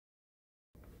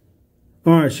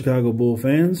All right, Chicago Bull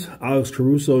fans. Alex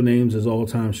Caruso names his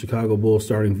all-time Chicago Bulls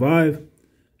starting five,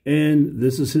 and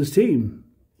this is his team.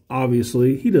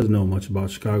 Obviously, he doesn't know much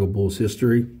about Chicago Bulls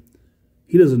history.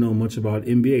 He doesn't know much about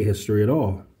NBA history at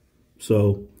all.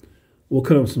 So we'll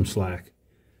cut him some slack.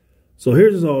 So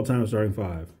here's his all-time starting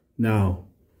five. Now,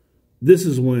 this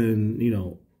is when,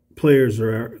 players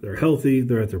they're healthy,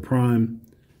 they're at their prime.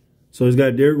 So he's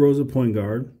got Derrick Rose at point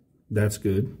guard. That's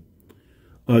good.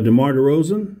 DeMar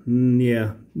DeRozan,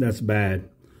 yeah, that's bad.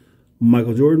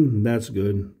 Michael Jordan, that's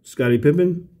good. Scottie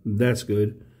Pippen, that's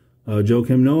good.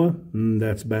 Joakim Noah,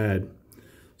 that's bad.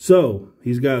 So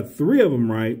he's got three of them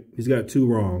right. He's got two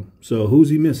wrong. So who's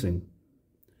he missing?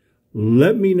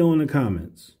 Let me know in the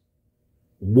comments.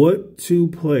 What two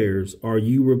players are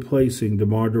you replacing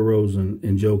DeMar DeRozan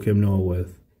and Joakim Noah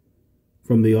with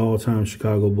from the all-time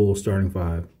Chicago Bulls starting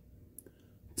five?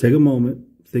 Take a moment,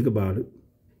 think about it,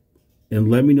 and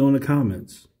let me know in the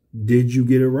comments. Did you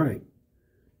get it right?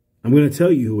 I'm going to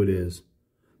tell you who it is.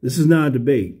 This is not a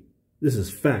debate. This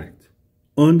is fact.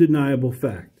 Undeniable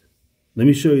fact. Let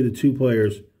me show you the two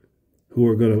players who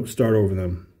are going to start over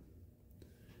them.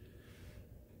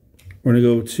 We're going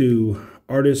to go to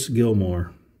Artis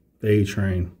Gilmore, the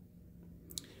A-Train.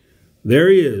 There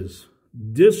he is.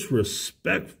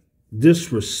 Disrespect.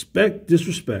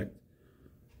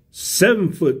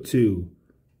 7'2",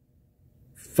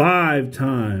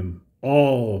 5-time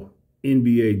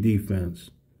All-NBA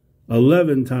defense,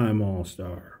 11-time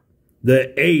All-Star,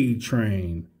 the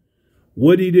A-Train.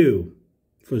 What'd he do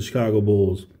for the Chicago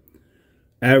Bulls?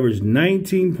 Averaged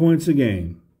 19 points a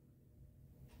game,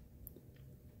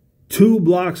 2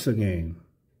 blocks a game,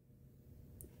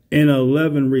 and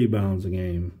 11 rebounds a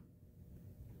game.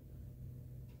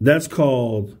 That's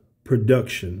called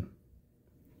production.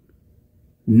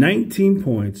 19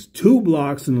 points, 2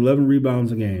 blocks, and 11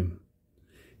 rebounds a game.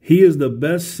 He is the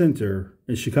best center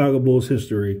in Chicago Bulls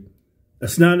history.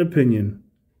 That's not an opinion.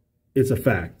 It's a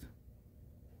fact.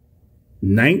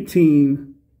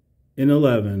 19 and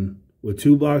 11 with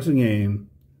 2 blocks a game,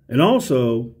 and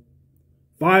also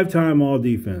 5-time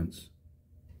All-Defense.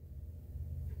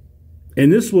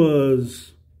 And this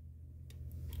was,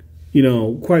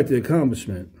 quite the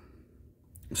accomplishment.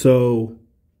 So,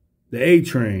 the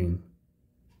A-Train,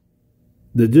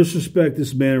 the disrespect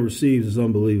this man receives is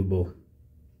unbelievable.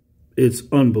 It's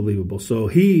unbelievable. So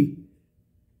he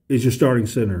is your starting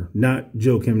center, not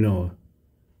Joakim Noah.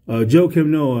 Joakim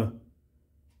Noah,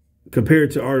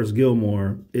 compared to Artis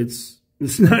Gilmore, it's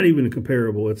not even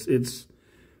comparable. It's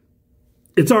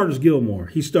Artis Gilmore.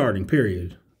 He's starting,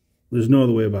 period. There's no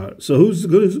other way about it. So who's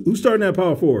starting at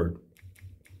power forward?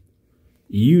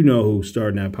 You know who's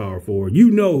starting at power forward.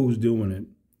 You know who's doing it.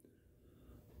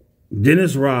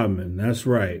 Dennis Rodman, that's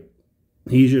right.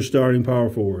 He's your starting power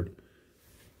forward.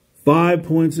 5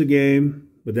 points a game,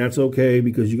 but that's okay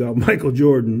because you got Michael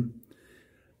Jordan.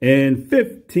 And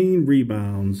 15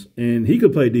 rebounds. And he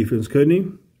could play defense, couldn't he?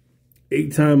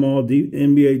 8-time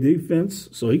All-NBA defense,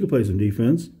 so he could play some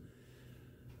defense.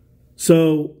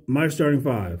 So, my starting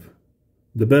five.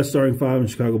 The best starting five in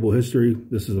Chicago Bull history.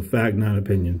 This is a fact, not an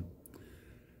opinion.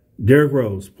 Derrick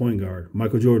Rose, point guard.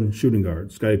 Michael Jordan, shooting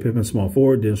guard. Scottie Pippen, small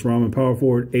forward. Dennis Rodman, power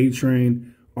forward.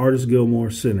 A-Train. Artis Gilmore,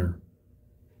 center.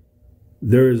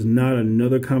 There is not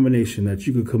another combination that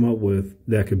you could come up with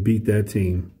that could beat that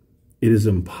team. It is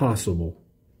impossible.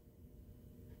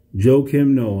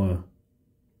 Joakim Noah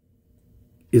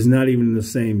is not even in the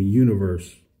same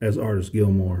universe as Artis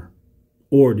Gilmore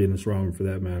or Dennis Rodman for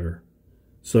that matter.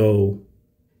 So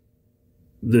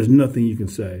there's nothing you can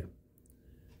say.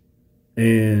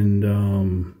 And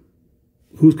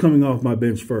who's coming off my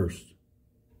bench first?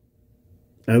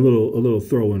 A little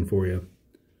throw-in for you.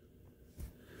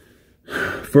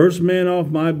 First man off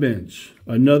my bench,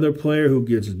 another player who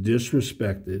gets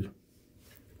disrespected,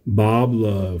 Bob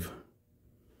Love.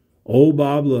 Old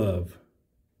Bob Love.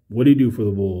 What did he do for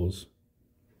the Bulls?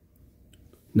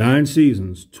 9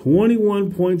 seasons,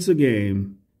 21 points a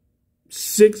game,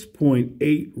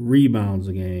 6.8 rebounds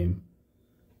a game.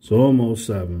 So almost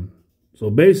 7. So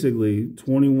basically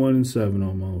 21 and 7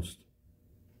 almost.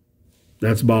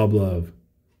 That's Bob Love.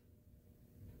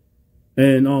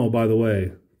 And by the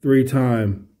way,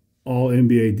 3-time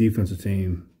All-NBA defensive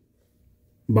team,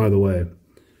 by the way.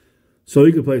 So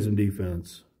he could play some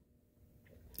defense.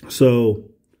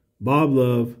 So Bob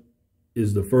Love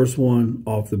is the first one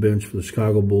off the bench for the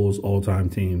Chicago Bulls all-time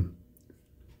team.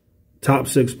 Top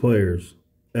 6 players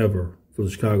ever for the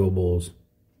Chicago Bulls.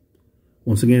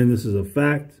 Once again, this is a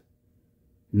fact,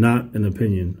 not an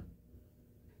opinion.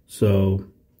 So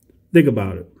think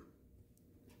about it.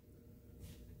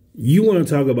 You want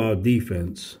to talk about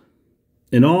defense.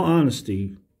 In all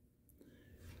honesty,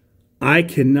 I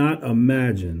cannot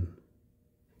imagine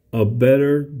a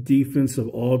better defensive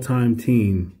all-time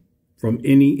team from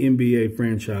any NBA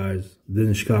franchise than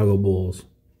the Chicago Bulls.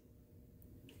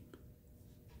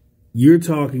 You're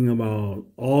talking about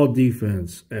all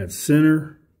defense at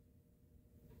center,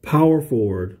 power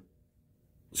forward,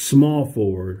 small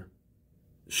forward,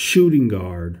 shooting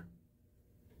guard,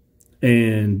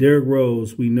 and Derrick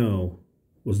Rose, we know,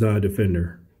 was not a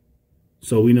defender.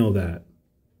 So we know that.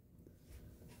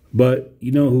 But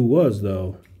you know who was,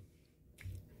 though?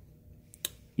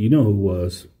 You know who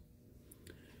was?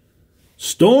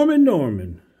 Stormin'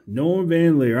 Norman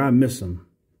Van Leer. I miss him.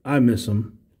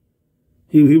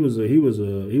 He was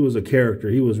a character.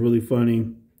 He was really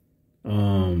funny.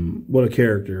 What a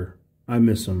character. I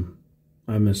miss him.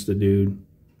 I miss the dude.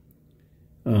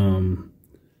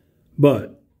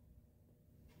 But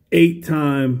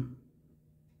 8-time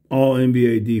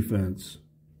All-NBA defense.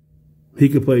 He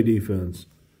could play defense.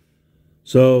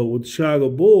 So with the Chicago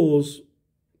Bulls,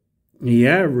 he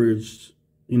averaged,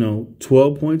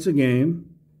 12 points a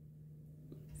game,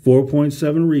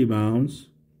 4.7 rebounds,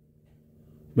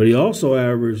 but he also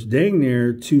averaged dang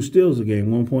near 2 steals a game,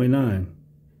 1.9.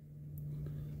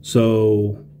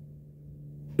 So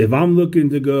if I'm looking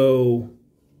to go,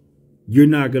 you're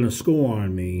not going to score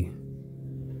on me,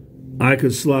 I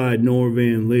could slide Norm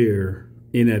Van Leer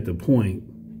in at the point.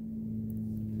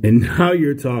 And now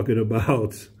you're talking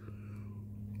about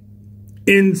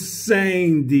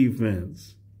insane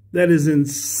defense. That is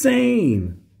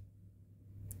insane.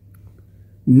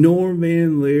 Norm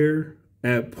Van Leer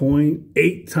at point,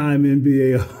 8-time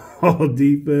NBA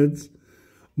All-Defense,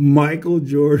 Michael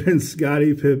Jordan,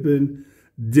 Scottie Pippen,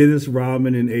 Dennis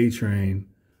Rodman, and A-Train.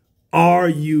 Are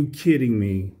you kidding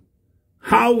me?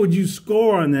 How would you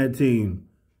score on that team?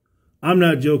 I'm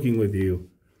not joking with you.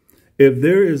 If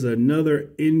there is another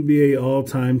NBA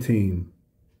all-time team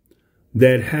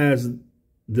that has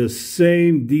the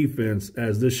same defense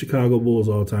as the Chicago Bulls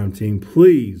all-time team,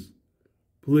 please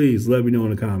let me know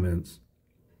in the comments.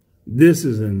 This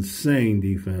is insane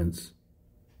defense.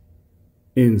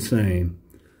 Insane.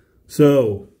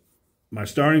 So, my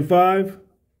starting five,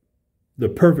 the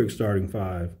perfect starting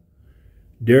five.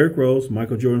 Derrick Rose,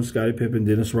 Michael Jordan, Scottie Pippen,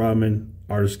 Dennis Rodman,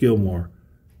 Artis Gilmore.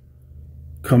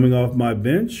 Coming off my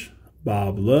bench,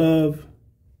 Bob Love,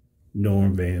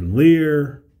 Norm Van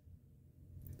Leer,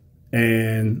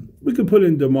 and we could put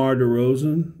in DeMar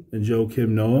DeRozan and Joakim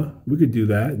Noah. We could do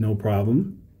that, no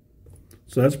problem.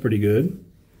 So that's pretty good.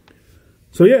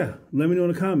 So yeah, let me know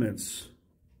in the comments.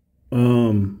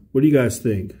 What do you guys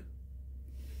think?